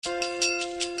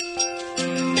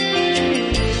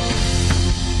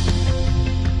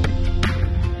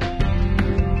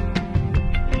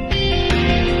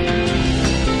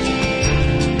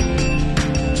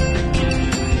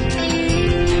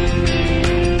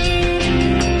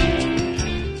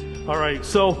right,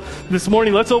 so this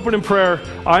morning, let's open in prayer.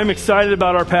 I'm excited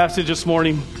about our passage this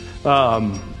morning.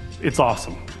 It's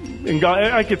awesome. And God,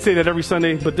 I could say that every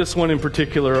Sunday, but this one in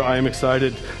particular, I am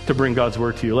excited to bring God's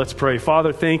word to you. Let's pray.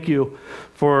 Father, thank you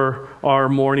for our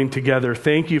morning together.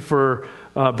 Thank you for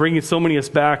bringing so many of us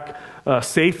back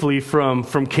safely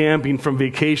from camping, from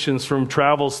vacations, from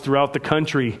travels throughout the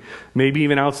country, maybe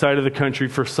even outside of the country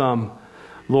for some.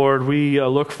 Lord, we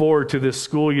look forward to this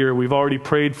school year. We've already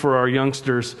prayed for our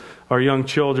youngsters, our young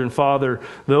children. Father,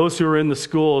 those who are in the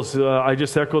schools, I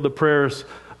just echo the prayers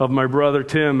of my brother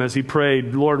Tim as he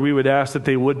prayed. Lord, we would ask that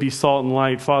they would be salt and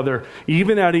light. Father,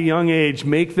 even at a young age,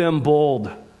 make them bold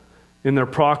in their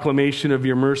proclamation of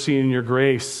your mercy and your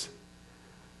grace,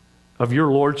 of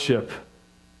your lordship,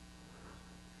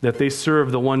 that they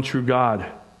serve the one true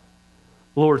God.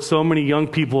 Lord, so many young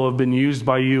people have been used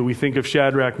by you. We think of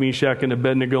Shadrach, Meshach, and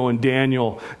Abednego, and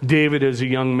Daniel, David as a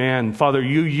young man. Father,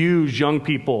 you use young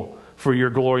people for your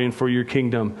glory and for your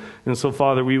kingdom. And so,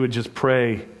 Father, we would just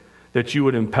pray that you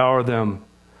would empower them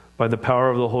by the power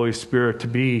of the Holy Spirit to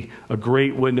be a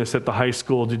great witness at the high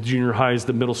school, the junior highs,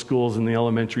 the middle schools, and the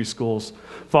elementary schools.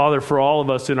 Father, for all of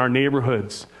us in our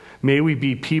neighborhoods, may we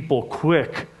be people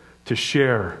quick to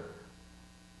share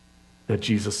that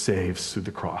Jesus saves through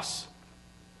the cross.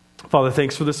 Father,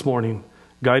 thanks for this morning.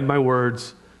 Guide my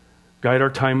words. Guide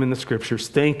our time in the scriptures.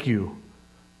 Thank you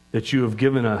that you have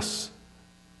given us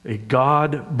a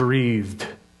God-breathed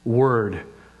word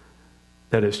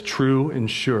that is true and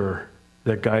sure,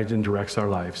 that guides and directs our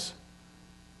lives.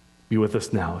 Be with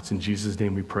us now. It's in Jesus'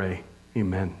 name we pray.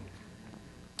 Amen.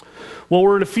 Well,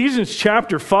 we're in Ephesians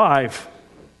chapter 5.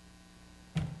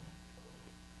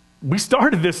 We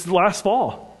started this last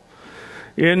fall.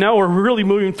 And now we're really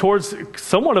moving towards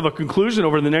somewhat of a conclusion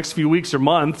over the next few weeks or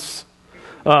months.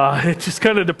 It just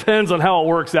kind of depends on how it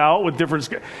works out with different...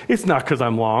 It's not because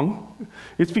I'm long.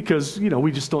 It's because,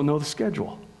 we just don't know the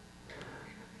schedule.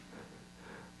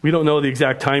 We don't know the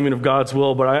exact timing of God's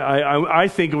will, but I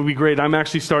think it would be great. I'm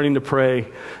actually starting to pray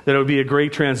that it would be a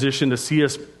great transition to see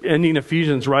us ending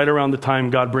Ephesians right around the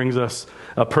time God brings us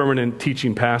a permanent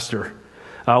teaching pastor.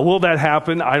 Will that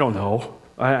happen? I don't know.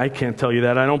 I can't tell you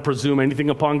that. I don't presume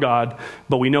anything upon God,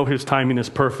 but we know his timing is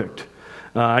perfect.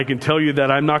 I can tell you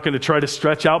that I'm not going to try to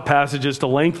stretch out passages to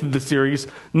lengthen the series,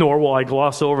 nor will I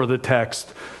gloss over the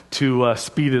text to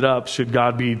speed it up should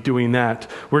God be doing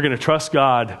that. We're going to trust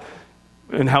God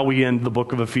in how we end the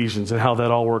book of Ephesians and how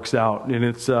that all works out. And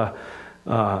it's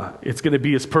going to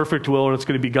be his perfect will, and it's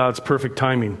going to be God's perfect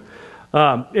timing.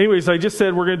 Anyways, I just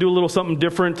said we're going to do a little something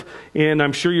different, and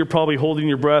I'm sure you're probably holding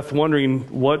your breath, wondering,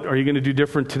 what are you going to do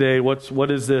different today?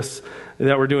 What is this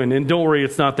that we're doing? And don't worry,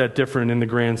 it's not that different in the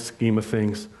grand scheme of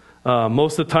things.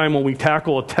 Most of the time when we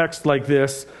tackle a text like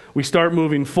this, we start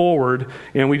moving forward,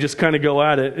 and we just kind of go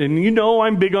at it. And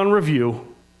I'm big on review.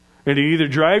 And it either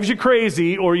drives you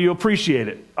crazy or you appreciate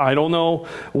it. I don't know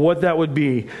what that would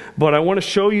be. But I want to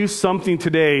show you something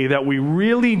today that we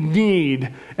really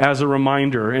need as a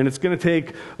reminder. And it's going to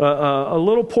take a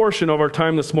little portion of our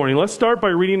time this morning. Let's start by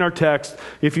reading our text.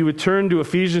 If you would turn to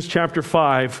Ephesians chapter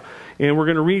 5. And we're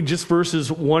going to read just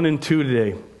verses 1 and 2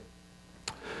 today.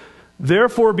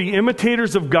 Therefore be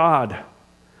imitators of God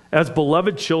as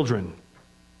beloved children,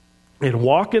 and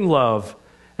walk in love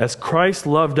as Christ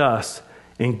loved us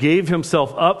and gave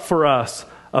himself up for us,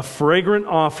 a fragrant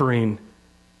offering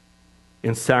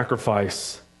and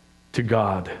sacrifice to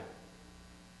God.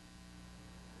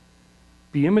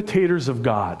 Be imitators of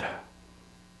God.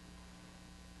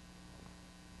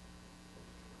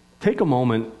 Take a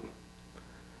moment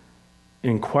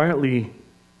and quietly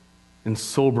and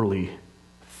soberly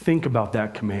think about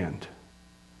that command.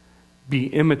 Be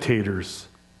imitators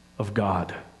of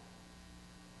God.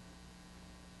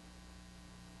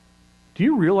 Do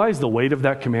you realize the weight of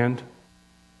that command?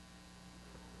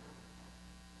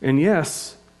 And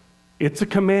yes, it's a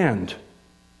command.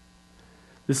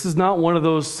 This is not one of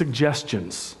those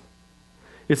suggestions.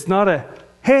 It's not a,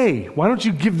 hey, why don't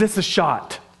you give this a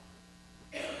shot?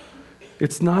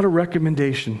 It's not a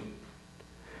recommendation.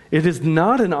 It is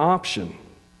not an option.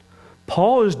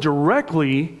 Paul is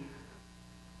directly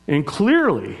and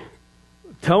clearly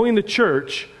telling the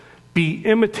church, be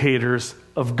imitators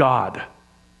of God.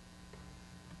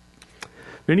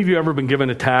 Any of you ever been given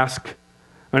a task,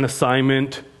 an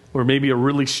assignment, or maybe a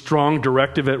really strong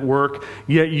directive at work,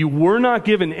 yet you were not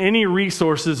given any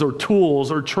resources or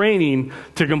tools or training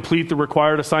to complete the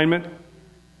required assignment?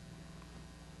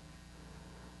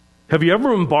 Have you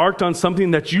ever embarked on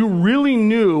something that you really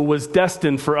knew was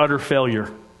destined for utter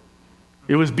failure?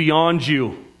 It was beyond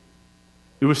you.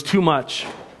 It was too much.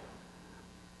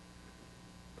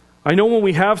 I know when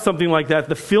we have something like that,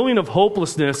 the feeling of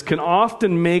hopelessness can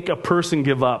often make a person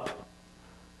give up.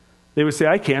 They would say,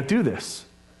 I can't do this.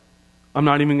 I'm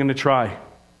not even going to try.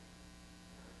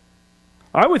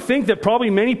 I would think that probably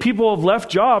many people have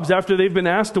left jobs after they've been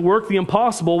asked to work the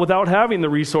impossible without having the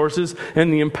resources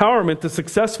and the empowerment to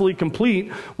successfully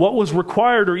complete what was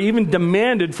required or even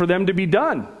demanded for them to be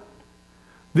done.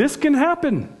 This can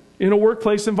happen in a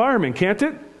workplace environment, can't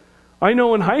it? I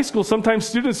know in high school, sometimes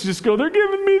students just go, they're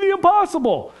giving me the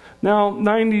impossible. Now,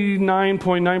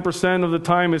 99.9% of the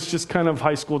time, it's just kind of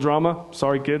high school drama.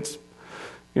 Sorry, kids.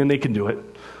 And they can do it.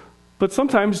 But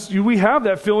sometimes we have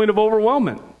that feeling of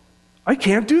overwhelmment. I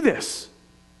can't do this.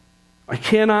 I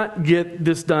cannot get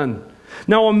this done.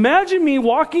 Now imagine me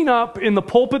walking up in the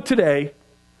pulpit today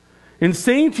and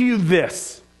saying to you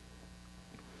this.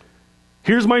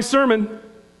 Here's my sermon.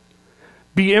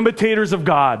 Be imitators of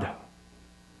God.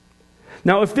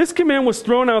 Now if this command was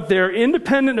thrown out there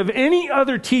independent of any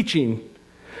other teaching,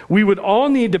 we would all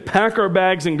need to pack our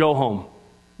bags and go home.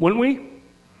 Wouldn't we?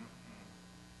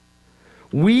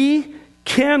 We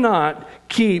cannot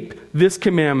keep this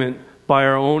commandment by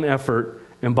our own effort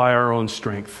and by our own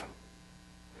strength.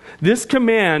 This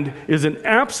command is an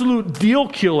absolute deal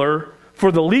killer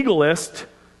for the legalist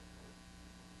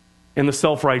and the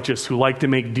self-righteous who like to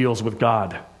make deals with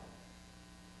God,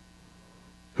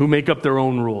 who make up their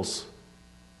own rules,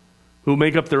 who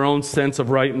make up their own sense of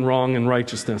right and wrong and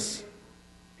righteousness.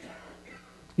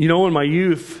 You know, in my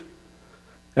youth,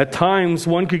 at times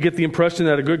one could get the impression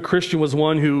that a good Christian was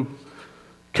one who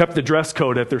kept the dress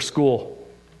code at their school,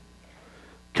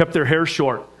 kept their hair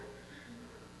short,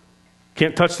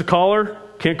 can't touch the collar,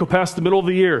 can't go past the middle of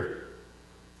the ear.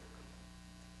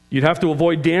 You'd have to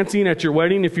avoid dancing at your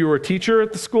wedding if you were a teacher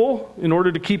at the school in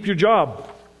order to keep your job.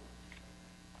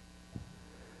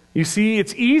 You see,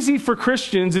 it's easy for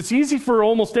Christians, it's easy for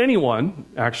almost anyone,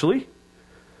 actually,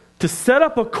 to set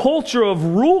up a culture of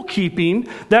rule keeping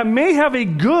that may have a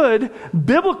good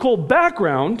biblical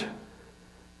background,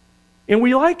 and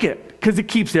we like it because it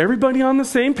keeps everybody on the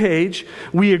same page.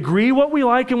 We agree what we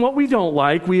like and what we don't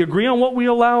like. We agree on what we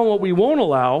allow and what we won't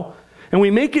allow, and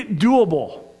we make it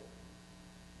doable.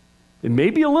 It may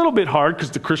be a little bit hard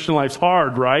because the Christian life's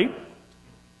hard, right?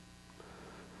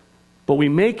 But we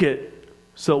make it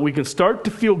so we can start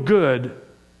to feel good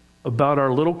about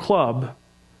our little club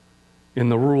and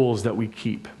the rules that we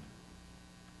keep.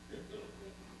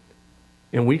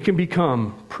 And we can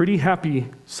become pretty happy,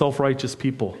 self-righteous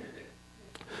people.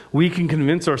 We can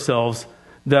convince ourselves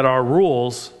that our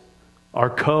rules, our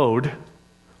code,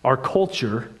 our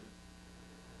culture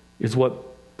is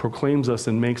what proclaims us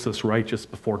and makes us righteous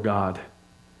before God.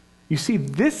 You see,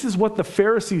 this is what the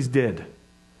Pharisees did.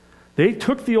 They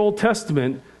took the Old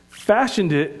Testament,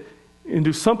 fashioned it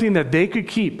into something that they could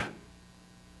keep.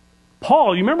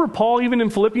 Paul, you remember Paul, even in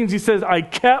Philippians, he says, I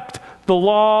kept the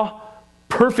law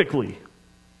perfectly.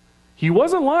 He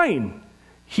wasn't lying.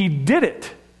 He did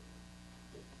it.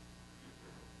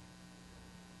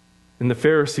 And the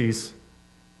Pharisees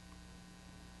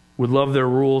would love their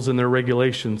rules and their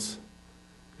regulations,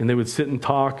 and they would sit and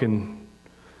talk and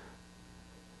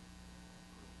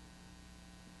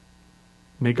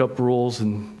make up rules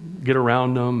and get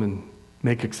around them and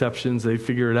make exceptions. They'd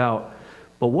figure it out.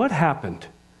 But what happened?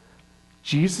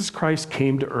 Jesus Christ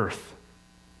came to earth.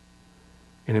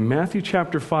 And in Matthew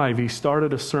chapter 5, he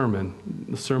started a sermon,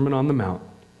 the Sermon on the Mount.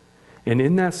 And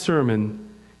in that sermon,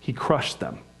 he crushed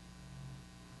them.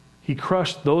 He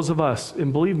crushed those of us,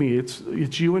 and believe me, it's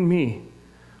you and me.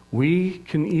 We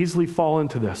can easily fall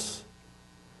into this.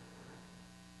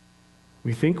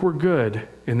 We think we're good,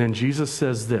 and then Jesus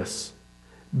says this,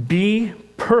 be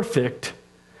perfect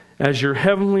as your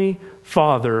heavenly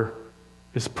Father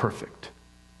is perfect.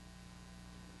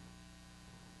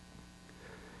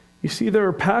 You see, there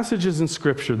are passages in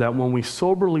Scripture that when we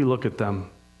soberly look at them,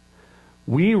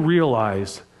 we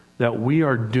realize that we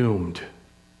are doomed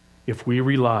if we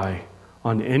rely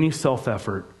on any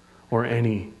self-effort or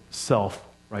any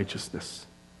self-righteousness.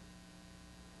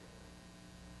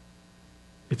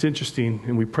 It's interesting,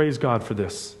 and we praise God for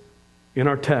this. In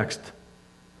our text,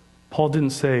 Paul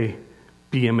didn't say,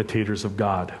 be imitators of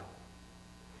God.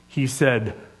 He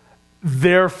said,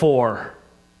 therefore,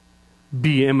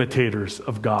 be imitators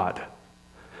of God.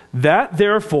 That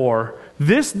therefore,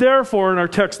 this therefore in our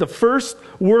text, the first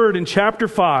word in chapter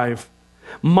 5,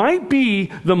 might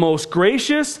be the most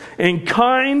gracious and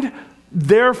kind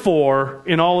therefore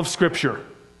in all of Scripture.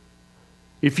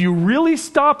 If you really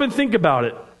stop and think about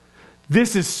it,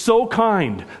 this is so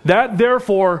kind. That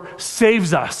therefore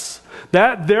saves us.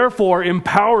 That therefore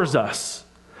empowers us.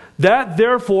 That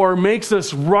therefore makes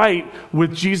us right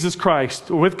with Jesus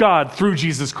Christ, or with God through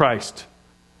Jesus Christ.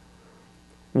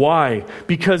 Why?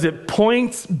 Because it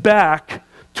points back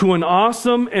to an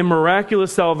awesome and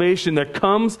miraculous salvation that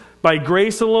comes by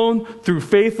grace alone, through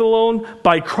faith alone,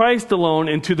 by Christ alone,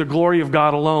 and to the glory of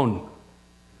God alone.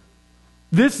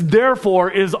 This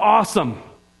therefore is awesome.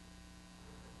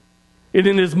 And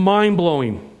it is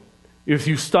mind-blowing if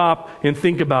you stop and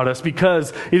think about us,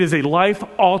 because it is a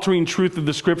life-altering truth of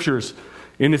the Scriptures.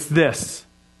 And it's this: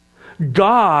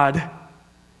 God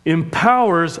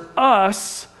empowers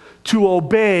us to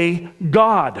obey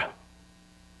God.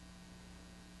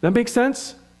 That makes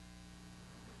sense?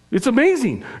 It's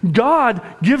amazing. God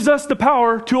gives us the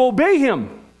power to obey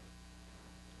Him.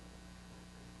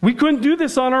 We couldn't do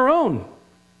this on our own.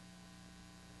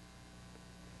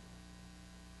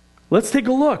 Let's take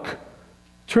a look.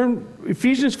 Turn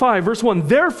Ephesians 5, verse 1.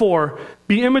 Therefore,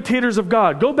 be imitators of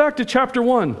God. Go back to chapter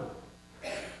 1.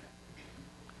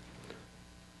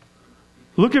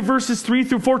 Look at verses 3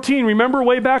 through 14. Remember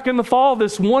way back in the fall,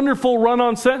 this wonderful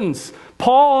run-on sentence.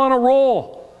 Paul on a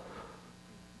roll.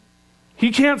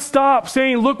 He can't stop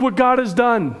saying, look what God has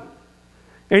done.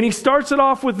 And he starts it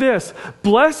off with this: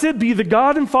 Blessed be the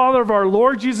God and Father of our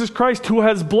Lord Jesus Christ, who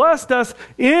has blessed us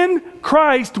in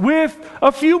Christ with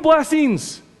a few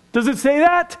blessings. Does it say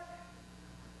that?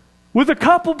 With a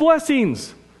couple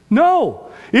blessings? No.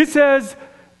 It says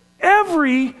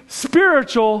every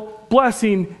spiritual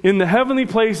blessing in the heavenly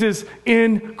places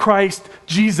in Christ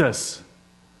Jesus.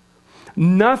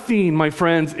 Nothing, my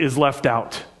friends, is left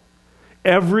out.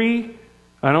 Every,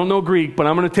 I don't know Greek, but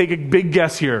I'm going to take a big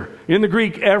guess here. In the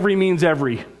Greek, every means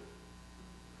every.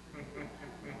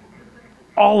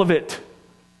 All of it.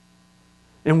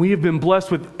 And we have been blessed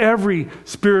with every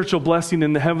spiritual blessing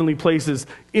in the heavenly places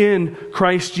in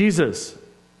Christ Jesus.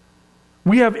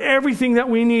 We have everything that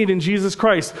we need in Jesus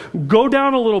Christ. Go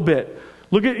down a little bit.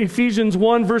 Look at Ephesians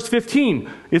 1, verse 15.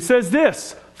 It says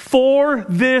this: for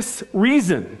this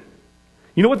reason.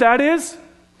 You know what that is?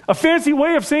 A fancy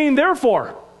way of saying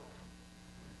therefore.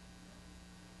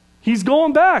 He's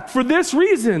going back. For this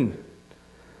reason.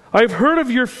 I've heard of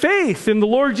your faith in the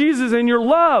Lord Jesus and your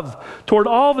love toward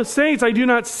all the saints. I do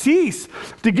not cease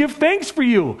to give thanks for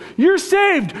you. You're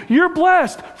saved. You're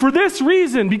blessed. For this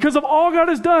reason, because of all God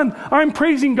has done, I'm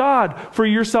praising God for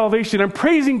your salvation. I'm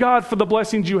praising God for the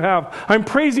blessings you have. I'm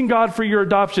praising God for your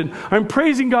adoption. I'm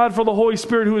praising God for the Holy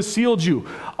Spirit who has sealed you.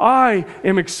 I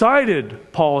am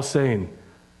excited, Paul is saying.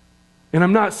 And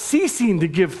I'm not ceasing to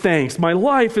give thanks. My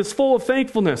life is full of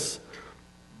thankfulness.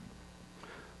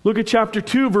 Look at chapter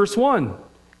 2, verse 1.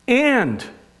 And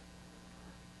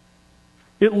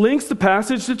it links the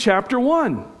passage to chapter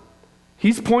 1.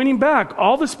 He's pointing back.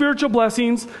 All the spiritual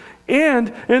blessings.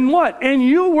 And what? And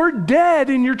you were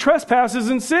dead in your trespasses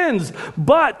and sins.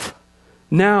 But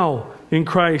now in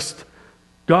Christ,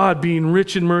 God being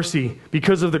rich in mercy,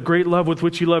 because of the great love with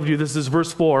which He loved you. This is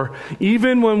verse 4.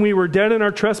 Even when we were dead in our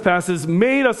trespasses,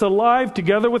 made us alive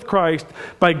together with Christ.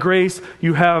 By grace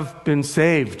you have been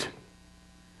saved.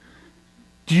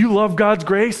 Do you love God's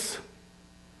grace?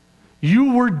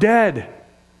 You were dead.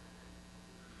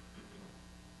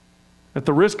 At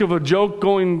the risk of a joke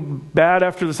going bad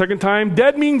after the second time,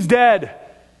 dead means dead.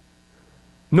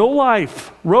 No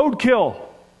life. Roadkill.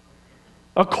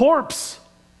 A corpse.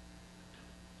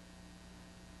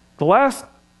 The last,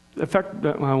 in fact,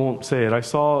 I won't say it. I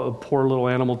saw a poor little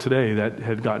animal today that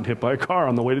had gotten hit by a car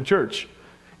on the way to church.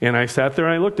 And I sat there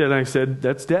and I looked at it and I said,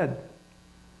 that's dead.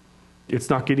 It's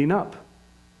not getting up.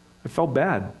 I felt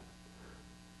bad.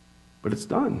 But it's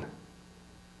done.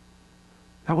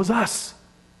 That was us.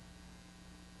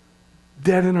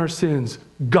 Dead in our sins.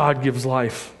 God gives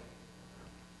life.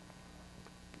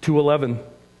 2:11.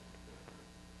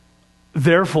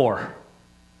 Therefore,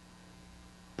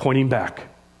 pointing back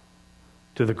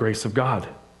to the grace of God.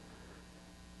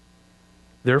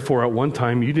 Therefore, at one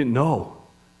time, you didn't know.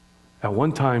 At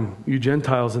one time, you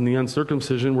Gentiles and the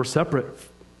uncircumcision were separate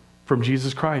from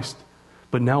Jesus Christ.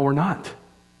 But now we're not.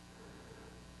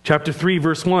 Chapter 3,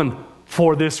 verse 1.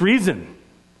 For this reason.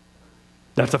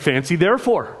 That's a fancy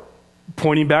therefore.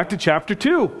 Pointing back to chapter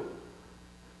 2.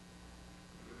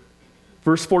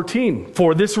 Verse 14.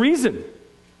 For this reason.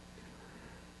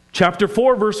 Chapter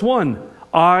 4, verse 1.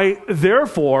 I,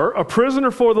 therefore, a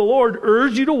prisoner for the Lord,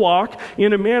 urge you to walk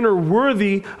in a manner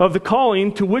worthy of the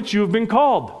calling to which you have been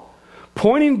called.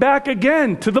 pointing back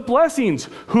again to the blessings,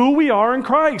 who we are in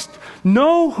Christ.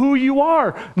 Know who you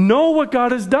are. Know what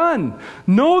God has done.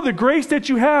 Know the grace that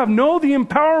you have. Know the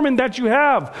empowerment that you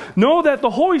have. Know that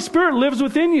the Holy Spirit lives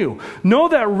within you. Know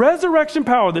that resurrection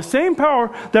power, the same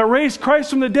power that raised Christ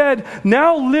from the dead,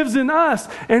 now lives in us,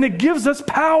 and it gives us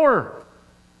power.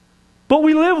 But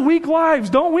we live weak lives,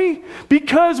 don't we?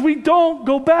 Because we don't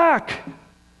go back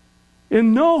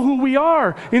and know who we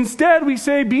are. Instead, we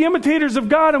say, be imitators of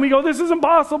God, and we go, this is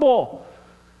impossible.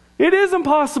 It is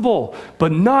impossible,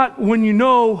 but not when you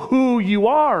know who you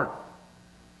are.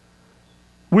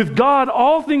 With God,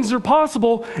 all things are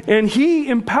possible, and He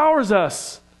empowers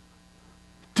us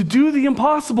to do the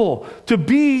impossible, to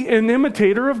be an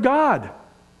imitator of God,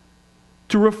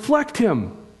 to reflect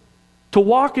Him, to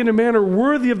walk in a manner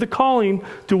worthy of the calling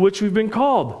to which we've been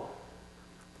called.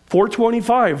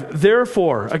 4:25,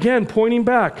 therefore, again, pointing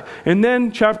back. And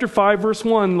then chapter 5, verse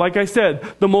 1, like I said,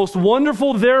 the most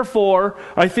wonderful therefore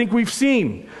I think we've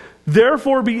seen.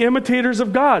 Therefore be imitators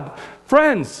of God.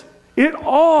 Friends, it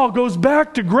all goes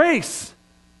back to grace.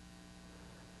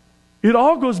 It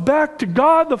all goes back to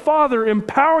God the Father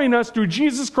empowering us through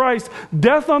Jesus Christ,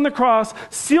 death on the cross,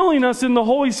 sealing us in the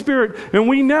Holy Spirit, and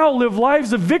we now live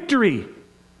lives of victory.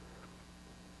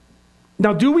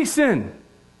 Now, do we sin?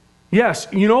 Yes.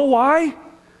 You know why?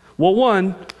 Well,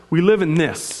 one, we live in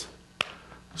this.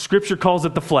 Scripture calls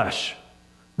it the flesh.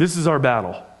 This is our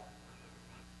battle.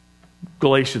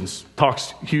 Galatians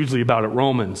talks hugely about it.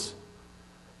 Romans.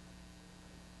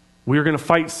 We are going to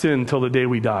fight sin till the day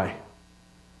we die.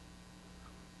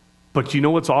 But you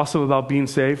know what's awesome about being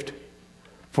saved?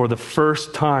 For the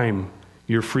first time,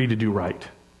 you're free to do right.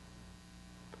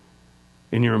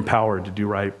 And you're empowered to do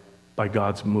right by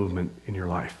God's movement in your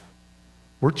life.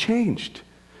 We're changed.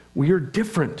 We are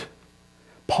different.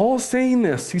 Paul's saying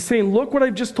this. He's saying, look what I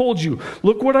just told you.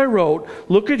 Look what I wrote.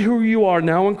 Look at who you are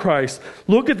now in Christ.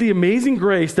 Look at the amazing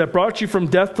grace that brought you from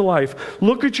death to life.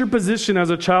 Look at your position as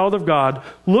a child of God.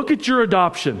 Look at your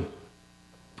adoption.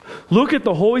 Look at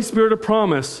the Holy Spirit of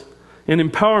promise and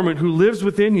empowerment who lives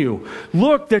within you.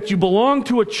 Look that you belong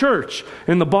to a church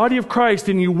in the body of Christ,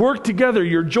 and you work together.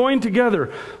 You're joined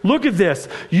together. Look at this.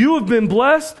 You have been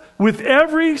blessed with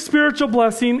every spiritual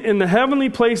blessing in the heavenly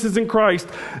places in Christ.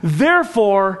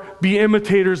 Therefore, be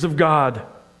imitators of God.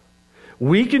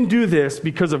 We can do this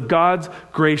because of God's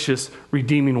gracious,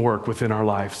 redeeming work within our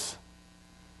lives.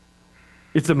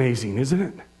 It's amazing, isn't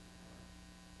it?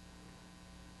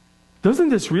 Doesn't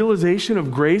this realization of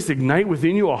grace ignite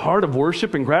within you a heart of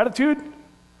worship and gratitude?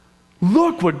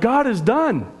 Look what God has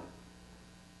done.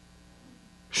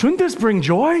 Shouldn't this bring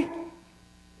joy?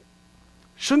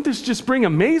 Shouldn't this just bring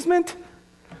amazement?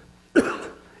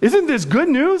 Isn't this good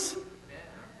news?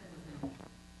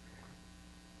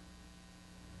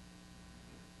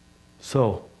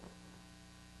 So,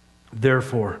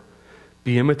 therefore,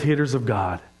 be imitators of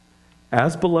God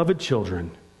as beloved children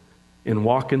and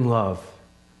walk in love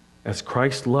as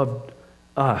Christ loved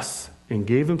us and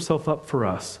gave himself up for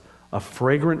us, a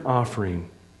fragrant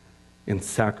offering and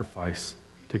sacrifice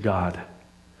to God.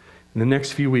 In the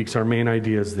next few weeks, our main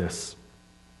idea is this.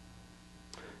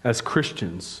 As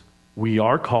Christians, we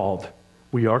are called,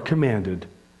 we are commanded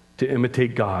to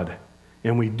imitate God,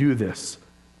 and we do this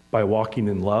by walking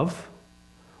in love,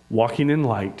 walking in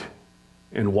light,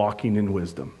 and walking in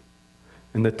wisdom.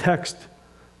 And the text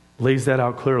lays that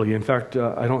out clearly. In fact,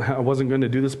 I wasn't going to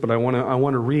do this, but I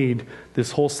want to read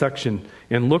this whole section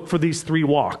and look for these three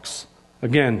walks.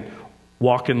 Again,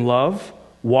 walk in love,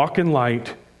 walk in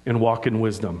light, and walk in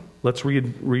wisdom. Let's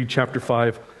read chapter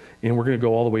 5, and we're going to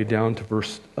go all the way down to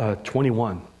verse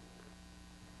 21.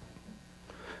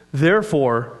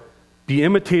 Therefore, be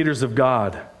imitators of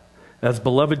God as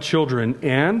beloved children,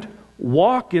 and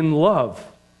walk in love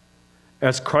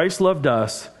as Christ loved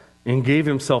us and gave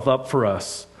himself up for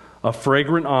us, a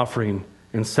fragrant offering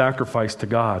and sacrifice to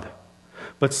God.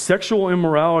 But sexual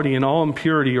immorality and all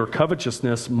impurity or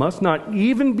covetousness must not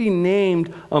even be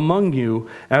named among you,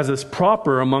 as is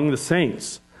proper among the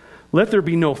saints. Let there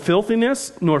be no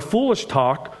filthiness, nor foolish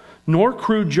talk, nor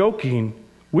crude joking,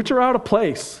 which are out of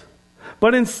place.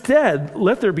 But instead,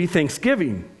 let there be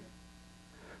thanksgiving.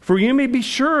 For you may be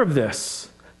sure of this,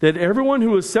 that everyone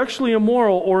who is sexually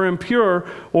immoral or impure,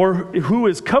 or who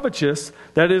is covetous,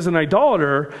 that is an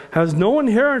idolater, has no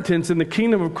inheritance in the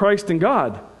kingdom of Christ and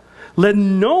God. Let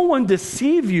no one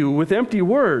deceive you with empty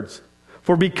words,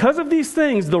 for because of these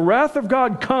things the wrath of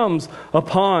God comes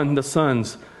upon the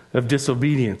sons of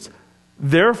disobedience.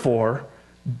 Therefore,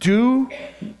 do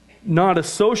not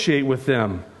associate with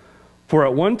them, for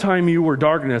at one time you were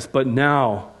darkness, but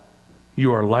now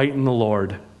you are light in the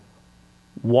Lord.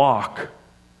 Walk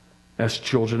as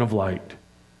children of light.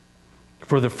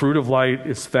 For the fruit of light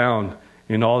is found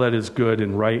in all that is good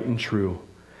and right and true.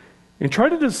 And try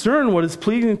to discern what is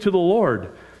pleasing to the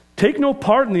Lord. Take no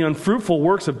part in the unfruitful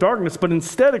works of darkness, but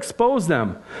instead expose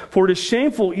them. For it is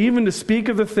shameful even to speak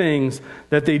of the things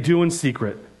that they do in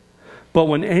secret. But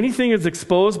when anything is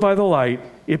exposed by the light,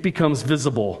 it becomes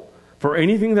visible. For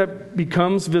anything that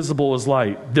becomes visible is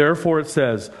light. Therefore it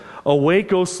says,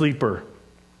 awake, O sleeper,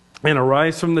 and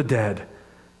arise from the dead,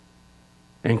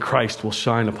 and Christ will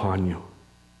shine upon you.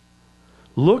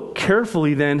 Look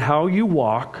carefully then how you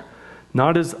walk,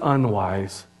 not as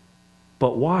unwise,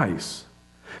 but wise,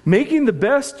 making the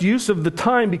best use of the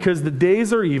time because the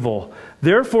days are evil.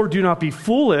 Therefore do not be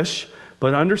foolish,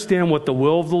 but understand what the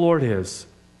will of the Lord is.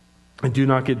 And do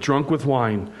not get drunk with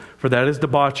wine, for that is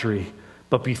debauchery,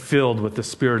 but be filled with the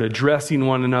Spirit, addressing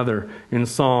one another in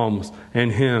psalms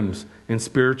and hymns and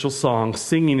spiritual songs,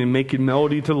 singing and making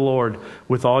melody to the Lord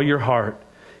with all your heart,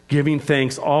 giving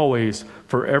thanks always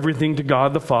for everything to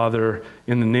God the Father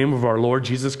in the name of our Lord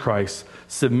Jesus Christ,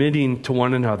 submitting to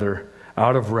one another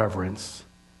out of reverence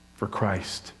for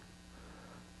Christ.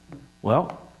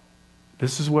 Well,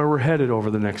 this is where we're headed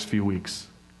over the next few weeks.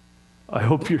 I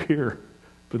hope you're here.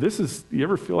 But you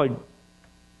ever feel like you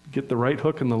get the right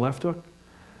hook and the left hook?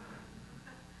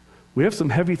 We have some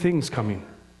heavy things coming.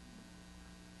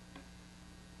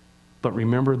 But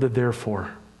remember the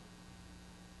therefore.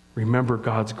 Remember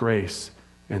God's grace.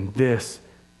 And this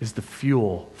is the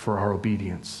fuel for our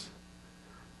obedience.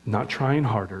 Not trying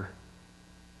harder.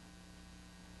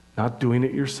 Not doing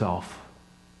it yourself.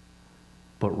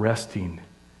 But resting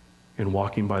and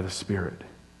walking by the Spirit.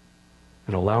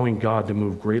 And allowing God to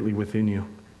move greatly within you.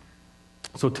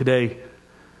 So today,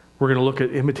 we're going to look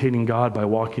at imitating God by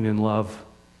walking in love.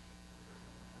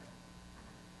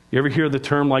 You ever hear the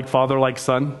term like father, like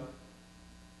son?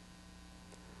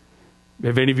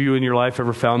 Have any of you in your life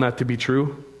ever found that to be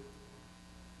true?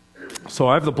 So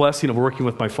I have the blessing of working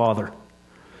with my father.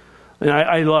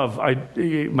 And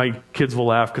my kids will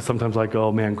laugh because sometimes I go,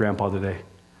 oh man, Grandpa today.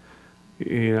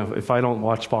 You know, if I don't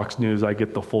watch Fox News, I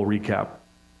get the full recap,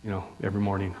 every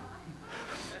morning.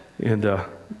 And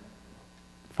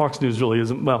Fox News really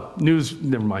isn't,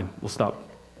 never mind, we'll stop.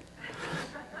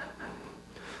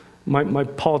 My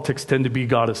politics tend to be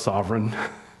God is sovereign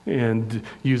and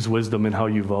use wisdom in how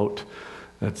you vote.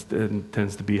 That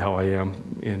tends to be how I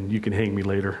am, and you can hang me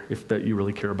later if that you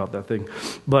really care about that thing.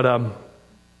 But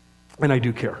and I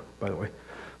do care, by the way.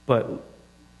 But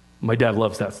my dad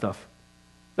loves that stuff.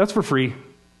 That's for free,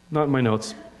 not in my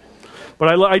notes.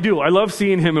 But I do. I love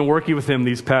seeing him and working with him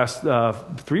these past 3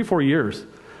 or 4 years.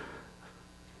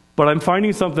 But I'm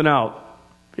finding something out.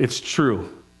 It's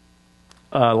true.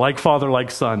 Like father,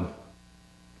 like son.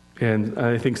 And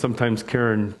I think sometimes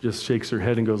Karen just shakes her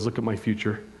head and goes, look at my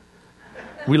future.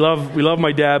 We love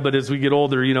my dad, but as we get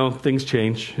older, things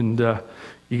change. And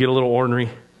you get a little ornery.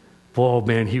 Oh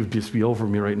man, he would just be over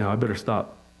me right now. I better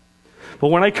stop. But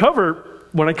when I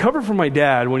cover for my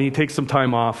dad, when he takes some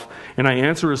time off, and I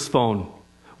answer his phone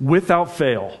without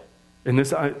fail, and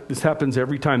this happens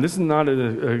every time. This is not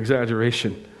an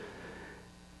exaggeration.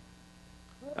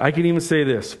 I can even say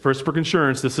this. First Brook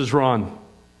Insurance, this is Ron.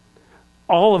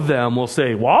 All of them will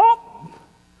say, what?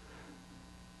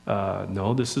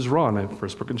 No, this is Ron.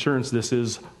 First Brook Insurance, this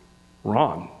is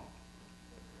Ron.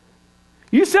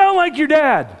 You sound like your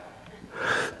dad.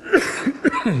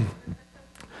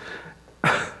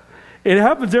 It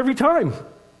happens every time.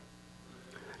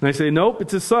 And I say, nope,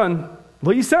 it's his son.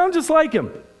 Well, you sound just like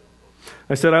him.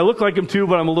 I said, I look like him too,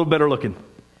 but I'm a little better looking.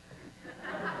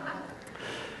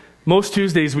 Most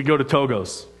Tuesdays we go to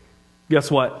Togo's. Guess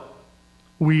what?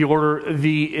 We order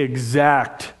the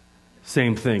exact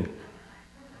same thing.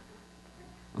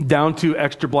 Down to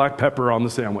extra black pepper on the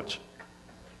sandwich.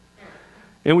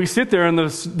 And we sit there and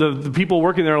the people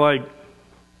working there are like,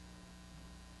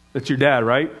 that's your dad,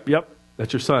 right? Yep.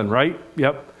 That's your son, right?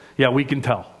 Yep. Yeah, we can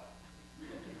tell.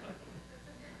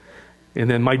 And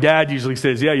then my dad usually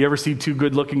says, yeah, you ever see 2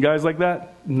 good-looking guys like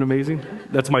that? Isn't it amazing?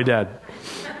 That's my dad.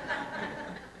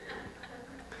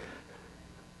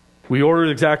 We ordered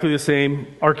exactly the same.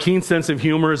 Our keen sense of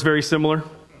humor is very similar.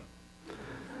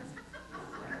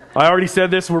 I already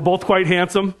said this. We're both quite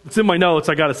handsome. It's in my notes.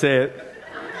 I got to say it.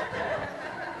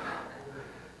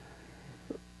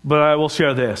 But I will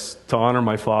share this to honor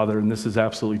my father, and this is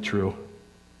absolutely true.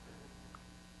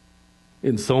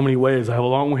 In so many ways, I have a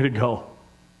long way to go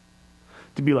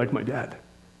to be like my dad.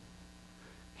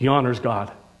 He honors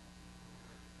God.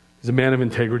 He's a man of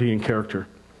integrity and character.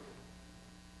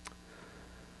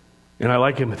 And I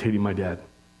like imitating my dad.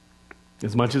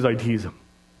 As much as I tease him.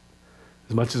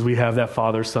 As much as we have that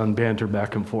father-son banter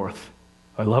back and forth.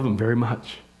 I love him very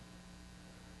much.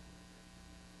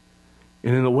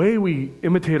 And in the way we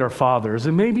imitate our fathers,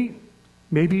 and maybe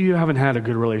you haven't had a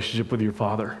good relationship with your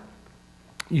father.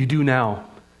 You do now.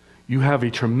 You have a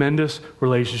tremendous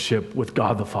relationship with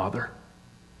God the Father.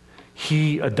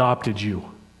 He adopted you.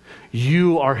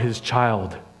 You are his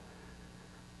child.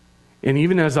 And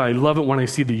even as I love it when I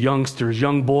see the youngsters,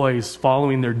 young boys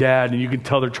following their dad, and you can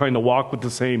tell they're trying to walk with the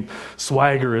same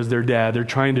swagger as their dad. They're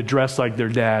trying to dress like their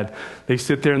dad. They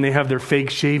sit there and they have their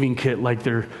fake shaving kit like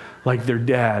their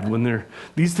dad. When they're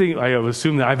these things, I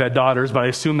assume that I've had daughters, but I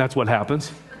assume that's what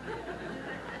happens.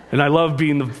 And I love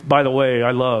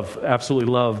absolutely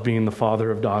love being the father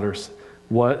of daughters.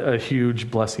 What a huge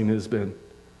blessing it has been.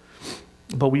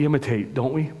 But we imitate,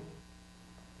 don't we?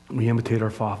 We imitate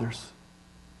our fathers.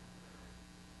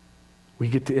 We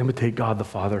get to imitate God the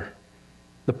Father,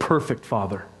 the perfect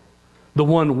Father, the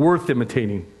one worth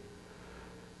imitating.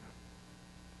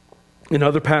 In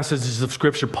other passages of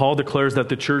Scripture, Paul declares that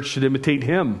the church should imitate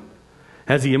him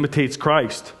as he imitates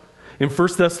Christ. In 1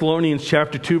 Thessalonians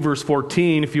chapter 2, verse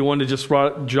 14, if you want to just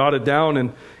jot it down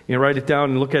and write it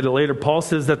down and look at it later, Paul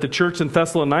says that the church in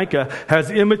Thessalonica has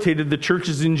imitated the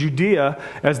churches in Judea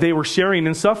as they were sharing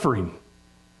in suffering.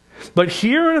 But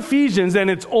here in Ephesians, and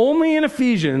it's only in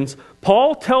Ephesians,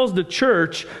 Paul tells the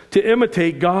church to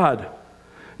imitate God.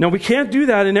 Now, we can't do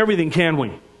that in everything, can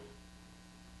we?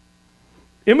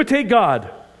 Imitate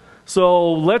God.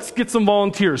 So let's get some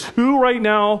volunteers. Who right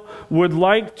now would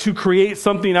like to create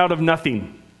something out of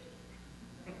nothing?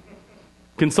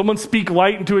 Can someone speak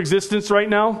light into existence right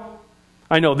now?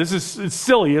 I know, it's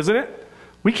silly, isn't it?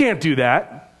 We can't do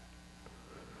that.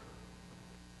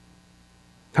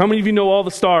 How many of you know all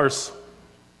the stars?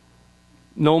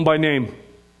 Know them by name.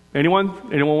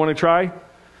 Anyone? Anyone want to try?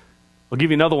 I'll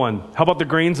give you another one. How about the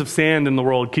grains of sand in the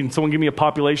world? Can someone give me a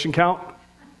population count?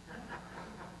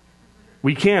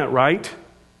 We can't, right?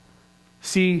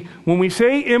 See, when we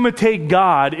say imitate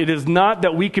God, it is not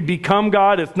that we could become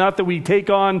God. It's not that we take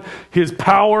on his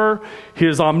power,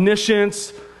 his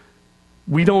omniscience.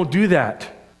 We don't do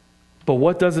that. But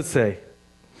what does it say?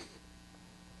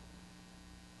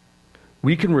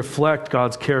 We can reflect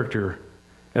God's character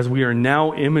as we are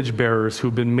now image bearers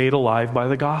who've been made alive by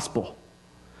the gospel.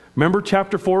 Remember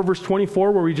chapter 4, verse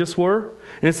 24, where we just were?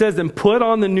 And it says, and put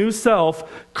on the new self,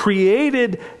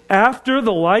 created after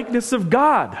the likeness of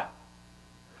God.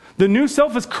 The new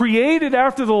self is created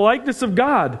after the likeness of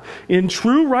God in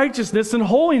true righteousness and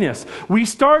holiness. We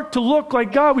start to look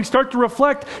like God. We start to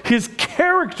reflect his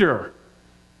character.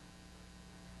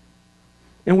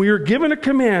 And we are given a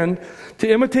command to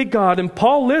imitate God. And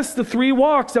Paul lists the 3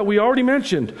 walks that we already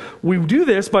mentioned. We do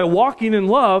this by walking in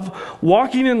love,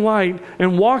 walking in light,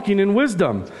 and walking in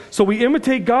wisdom. So we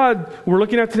imitate God, we're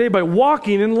looking at today, by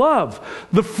walking in love.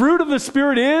 The fruit of the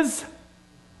Spirit is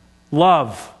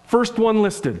love. First one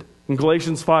listed in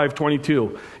Galatians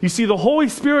 5:22. You see, the Holy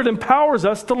Spirit empowers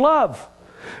us to love.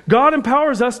 God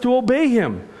empowers us to obey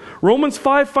him. Romans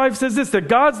 5:5 says this, that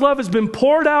God's love has been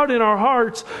poured out in our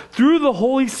hearts through the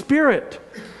Holy Spirit,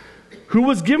 who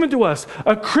was given to us.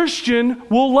 A Christian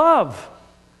will love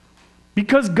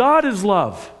because God is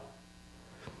love.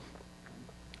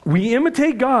 We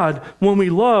imitate God when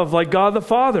we love like God the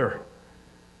Father.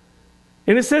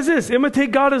 And it says this,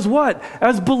 imitate God as what?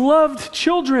 As beloved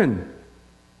children.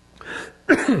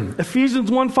 Ephesians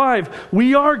 1:5,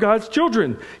 we are God's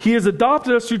children. He has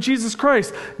adopted us through Jesus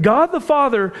Christ. God the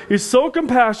Father is so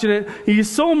compassionate, he is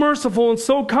so merciful and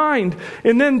so kind.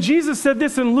 And then Jesus said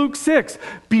this in Luke 6,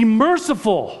 be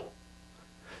merciful,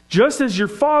 just as your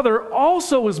Father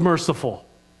also is merciful.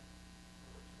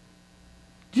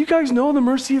 Do you guys know the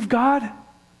mercy of God?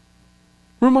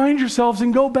 Remind yourselves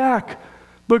and go back.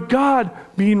 But God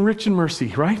being rich in mercy,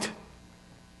 right?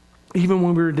 Even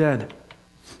when we were dead.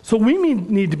 So we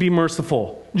need to be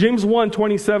merciful. James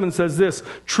 1:27 says this,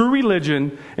 true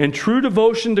religion and true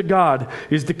devotion to God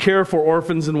is to care for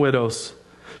orphans and widows.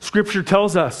 Scripture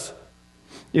tells us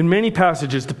in many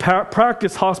passages to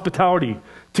practice hospitality,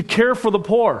 to care for the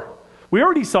poor. We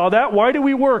already saw that. Why do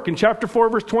we work? In chapter 4,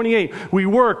 verse 28, we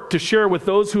work to share with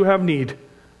those who have need.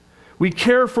 We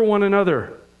care for one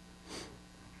another.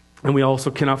 And we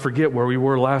also cannot forget where we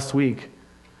were last week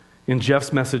in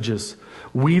Jeff's messages.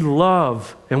 We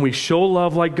love and we show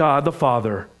love like God the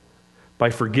Father by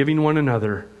forgiving one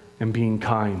another and being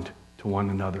kind to one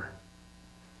another.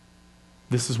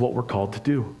 This is what we're called to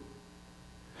do.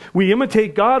 We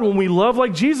imitate God when we love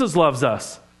like Jesus loves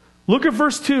us. Look at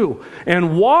verse 2.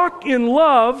 And walk in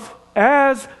love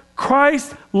as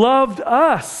Christ loved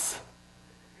us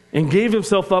and gave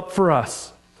himself up for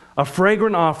us, a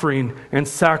fragrant offering and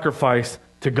sacrifice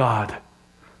to God.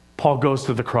 Paul goes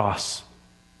to the cross.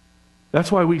 That's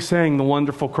why we sang the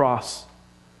wonderful cross.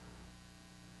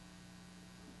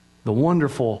 The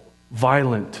wonderful,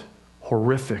 violent,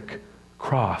 horrific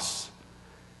cross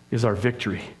is our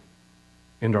victory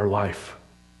and our life.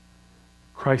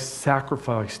 Christ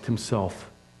sacrificed himself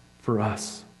for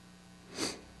us.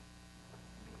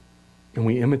 And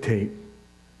we imitate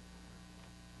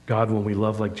God when we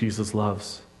love like Jesus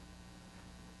loves.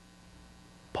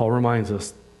 Paul reminds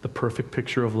us the perfect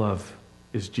picture of love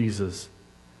is Jesus.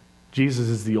 Jesus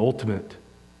is the ultimate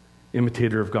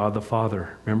imitator of God the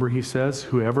Father. Remember, he says,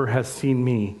 whoever has seen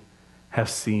me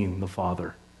has seen the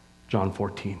Father. John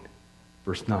 14,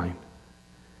 verse 9.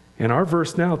 And our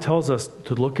verse now tells us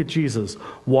to look at Jesus,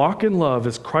 walk in love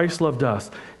as Christ loved us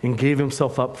and gave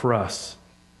himself up for us.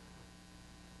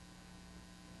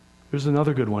 There's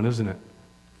another good one, isn't it?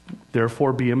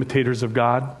 Therefore, be imitators of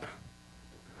God.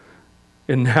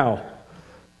 And now,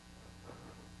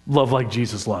 love like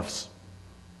Jesus loves.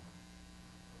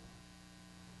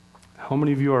 How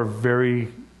many of you are very,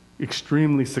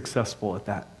 extremely successful at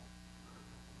that?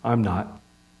 I'm not.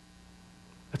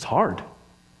 It's hard.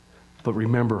 But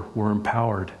remember, we're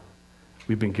empowered.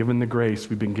 We've been given the grace.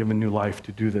 We've been given new life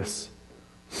to do this.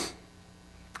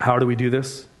 How do we do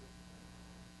this?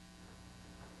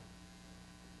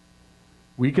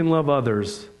 We can love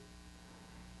others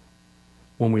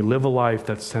when we live a life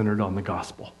that's centered on the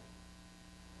gospel,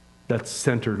 that's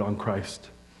centered on Christ.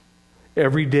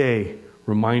 Every day,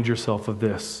 remind yourself of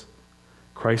this.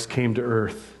 Christ came to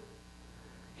earth.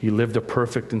 He lived a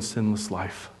perfect and sinless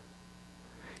life.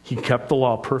 He kept the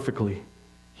law perfectly.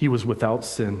 He was without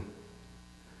sin.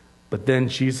 But then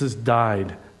Jesus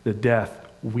died the death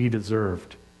we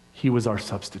deserved. He was our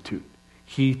substitute.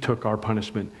 He took our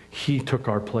punishment. He took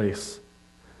our place.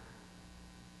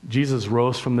 Jesus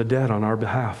rose from the dead on our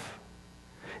behalf.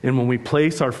 And when we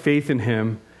place our faith in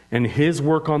him and his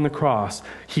work on the cross,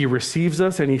 he receives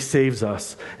us and he saves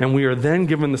us. And we are then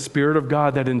given the Spirit of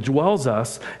God that indwells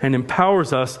us and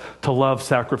empowers us to love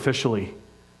sacrificially.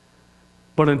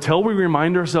 But until we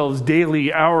remind ourselves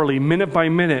daily, hourly, minute by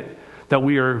minute, that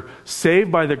we are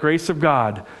saved by the grace of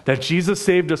God, that Jesus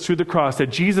saved us through the cross, that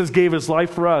Jesus gave his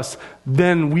life for us,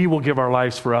 then we will give our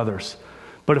lives for others.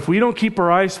 But if we don't keep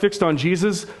our eyes fixed on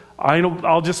Jesus,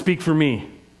 I'll just speak for me.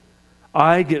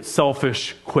 I get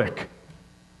selfish quick.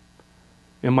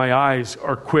 And my eyes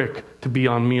are quick to be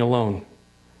on me alone.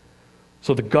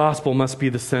 So the gospel must be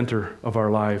the center of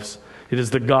our lives. It is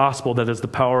the gospel that is the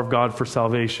power of God for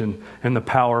salvation and the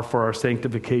power for our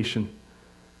sanctification.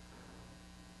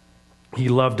 He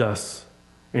loved us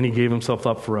and he gave himself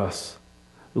up for us.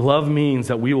 Love means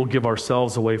that we will give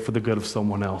ourselves away for the good of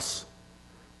someone else.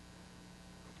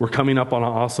 We're coming up on an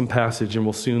awesome passage and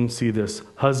we'll soon see this.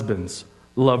 Husbands,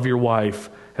 love your wife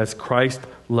as Christ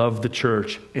loved the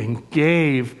church and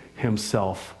gave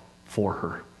himself for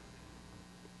her.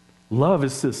 Love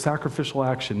is a sacrificial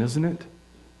action, isn't it?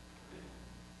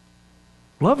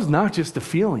 Love is not just a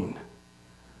feeling.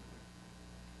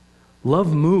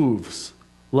 Love moves.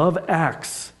 Love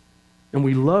acts. And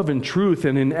we love in truth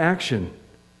and in action.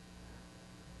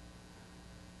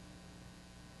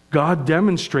 God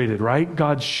demonstrated, right?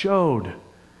 God showed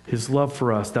his love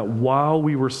for us, that while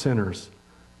we were sinners,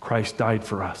 Christ died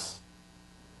for us.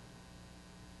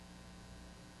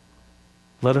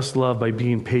 Let us love by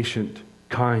being patient,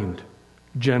 kind,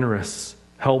 generous,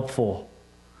 helpful.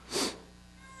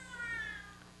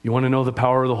 You want to know the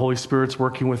power of the Holy Spirit's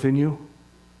working within you?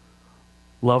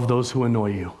 Love those who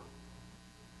annoy you.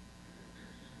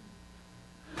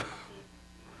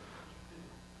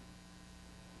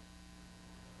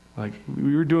 Like,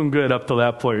 we were doing good up to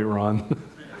that point, Ron.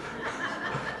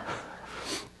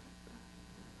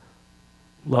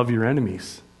 Love your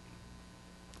enemies.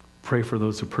 Pray for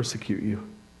those who persecute you.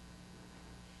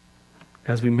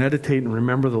 As we meditate and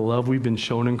remember the love we've been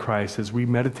shown in Christ, as we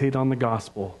meditate on the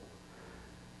gospel,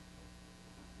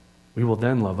 we will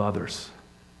then love others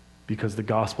because the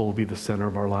gospel will be the center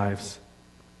of our lives.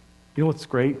 You know what's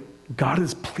great? God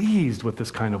is pleased with this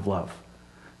kind of love.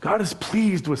 God is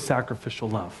pleased with sacrificial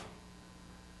love.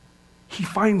 He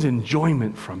finds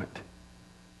enjoyment from it.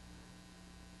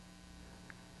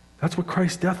 That's what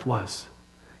Christ's death was.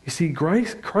 You see,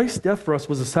 Christ's death for us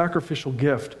was a sacrificial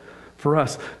gift for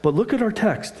us. But look at our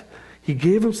text. He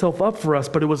gave himself up for us,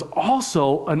 but it was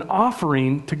also an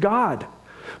offering to God.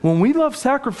 When we love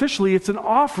sacrificially, it's an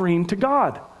offering to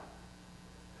God.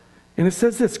 And it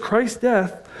says this, Christ's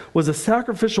death was a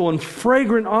sacrificial and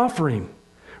fragrant offering.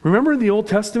 Remember in the Old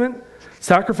Testament,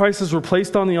 sacrifices were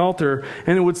placed on the altar,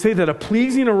 and it would say that a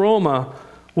pleasing aroma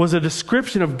was a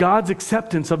description of God's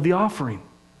acceptance of the offering.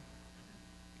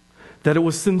 That it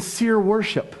was sincere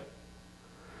worship.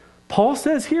 Paul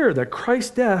says here that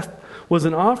Christ's death was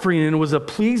an offering and it was a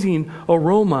pleasing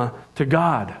aroma to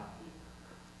God.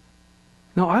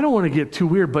 Now, I don't want to get too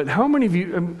weird, but how many of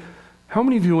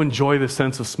you enjoy the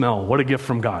sense of smell? What a gift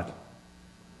from God.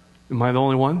 Am I the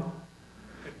only one?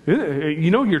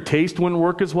 You know, your taste wouldn't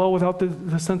work as well without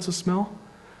the sense of smell.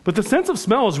 But the sense of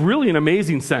smell is really an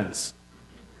amazing sense.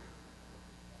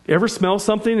 Ever smell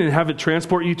something and have it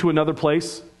transport you to another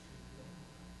place?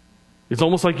 It's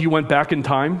almost like you went back in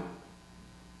time.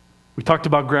 We talked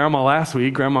about grandma last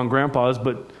week, grandma and grandpa's,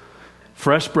 but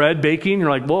fresh bread baking, you're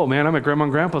like, whoa, man, I'm at grandma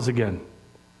and grandpa's again.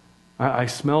 I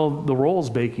smell the rolls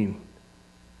baking.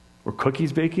 Or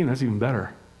cookies baking, that's even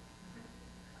better.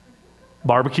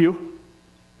 Barbecue.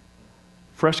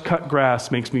 Fresh cut grass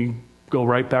makes me go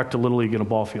right back to Little League in a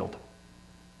ball field.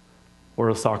 Or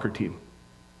a soccer team.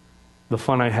 The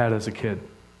fun I had as a kid.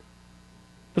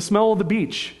 The smell of the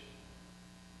beach.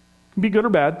 It can be good or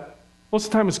bad. Most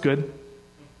of the time it's good.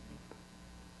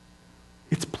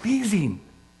 It's pleasing.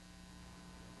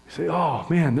 You say, oh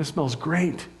man, this smells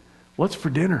great. What's for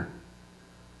dinner?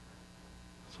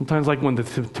 Sometimes like when the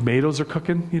tomatoes are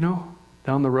cooking,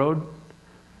 down the road.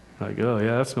 Like, oh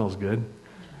yeah, that smells good.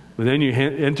 But then you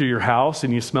enter your house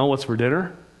and you smell what's for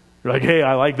dinner. You're like, hey,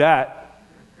 I like that.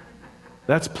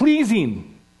 That's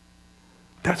pleasing.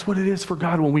 That's what it is for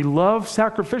God. When we love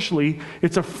sacrificially,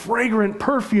 it's a fragrant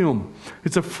perfume.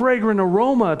 It's a fragrant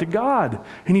aroma to God.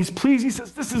 And He's pleased. He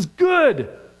says, this is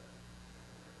good.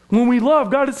 When we love,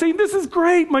 God is saying, this is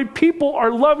great. My people are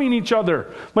loving each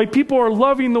other. My people are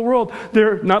loving the world.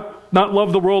 They're not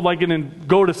love the world like in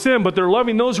go to sin, but they're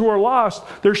loving those who are lost.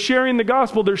 They're sharing the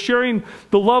gospel. They're sharing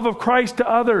the love of Christ to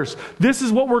others. This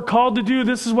is what we're called to do.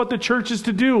 This is what the church is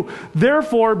to do.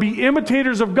 Therefore, be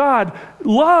imitators of God.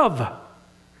 Love.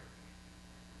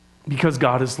 Because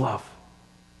God is love.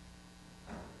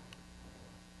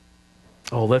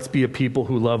 Oh, let's be a people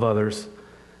who love others.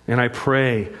 And I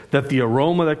pray that the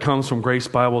aroma that comes from Grace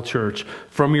Bible Church,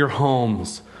 from your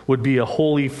homes, would be a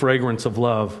holy fragrance of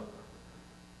love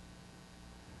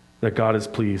that God is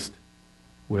pleased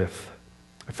with.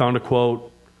 I found a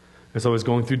quote as I was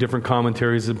going through different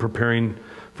commentaries and preparing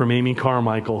from Amy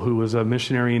Carmichael, who was a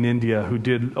missionary in India, who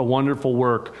did a wonderful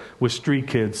work with street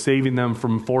kids, saving them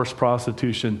from forced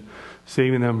prostitution,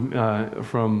 saving them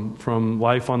from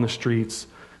life on the streets.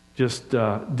 Just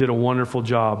did a wonderful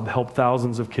job, helped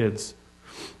thousands of kids.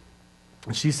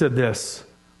 And she said this,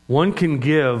 one can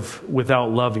give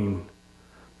without loving,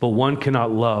 but one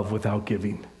cannot love without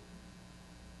giving.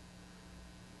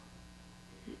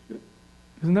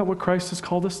 Isn't that what Christ has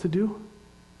called us to do?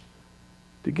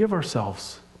 To give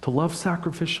ourselves, to love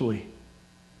sacrificially.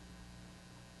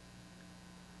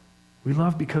 We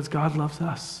love because God loves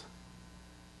us.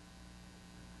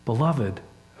 Beloved,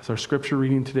 as our scripture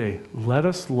reading today, let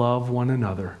us love one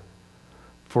another,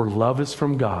 for love is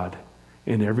from God,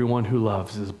 and everyone who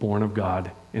loves is born of God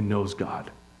and knows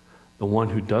God. The one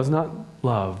who does not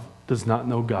love does not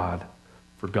know God,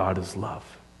 for God is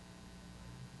love.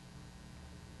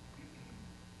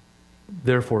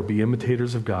 Therefore, be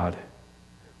imitators of God.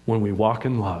 When we walk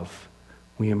in love,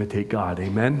 we imitate God.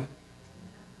 Amen?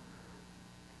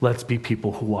 Let's be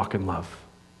people who walk in love.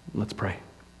 Let's pray.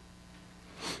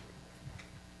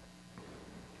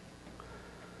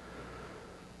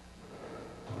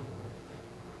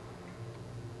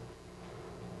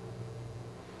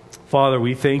 Father,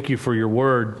 we thank you for your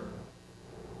word.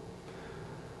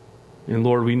 And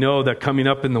Lord, we know that coming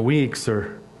up in the weeks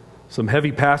are some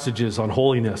heavy passages on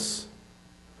holiness,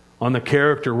 on the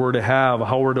character we're to have,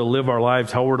 how we're to live our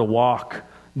lives, how we're to walk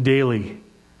daily.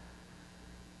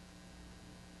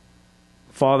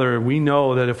 Father, we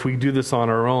know that if we do this on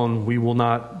our own, we will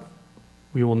not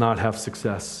have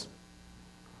success.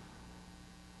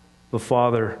 But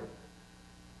Father,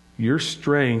 your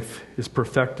strength is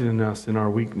perfected in us in our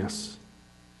weakness.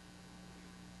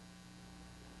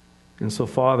 And so,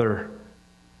 Father,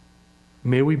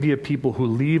 may we be a people who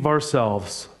leave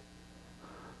ourselves,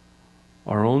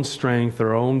 our own strength,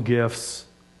 our own gifts,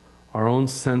 our own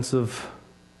sense of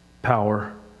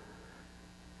power,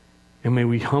 and may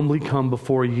we humbly come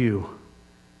before you,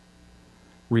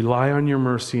 rely on your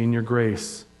mercy and your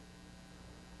grace.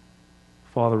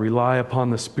 Father, rely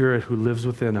upon the Spirit who lives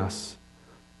within us,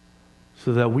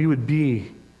 so that we would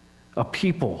be a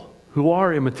people who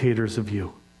are imitators of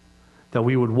you, that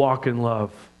we would walk in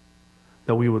love,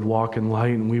 that we would walk in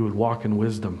light, and we would walk in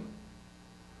wisdom.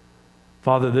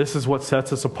 Father, this is what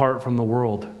sets us apart from the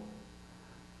world.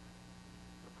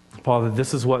 Father,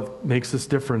 this is what makes us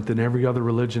different than every other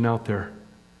religion out there,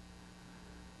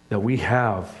 that we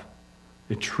have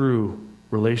a true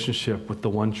relationship with the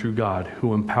one true God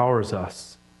who empowers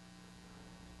us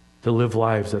to live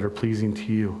lives that are pleasing to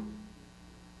you.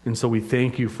 And so we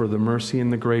thank you for the mercy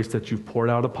and the grace that you've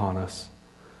poured out upon us.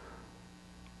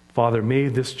 Father, may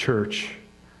this church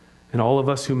and all of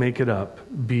us who make it up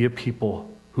be a people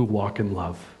who walk in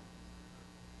love.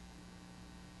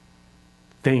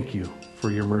 Thank you for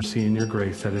your mercy and your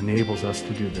grace that enables us to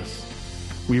do this.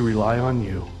 We rely on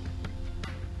you,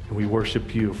 and we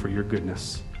worship you for your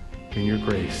goodness and your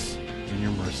grace and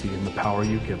your mercy and the power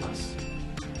you give us.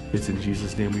 It's in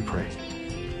Jesus' name we pray.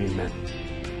 Amen.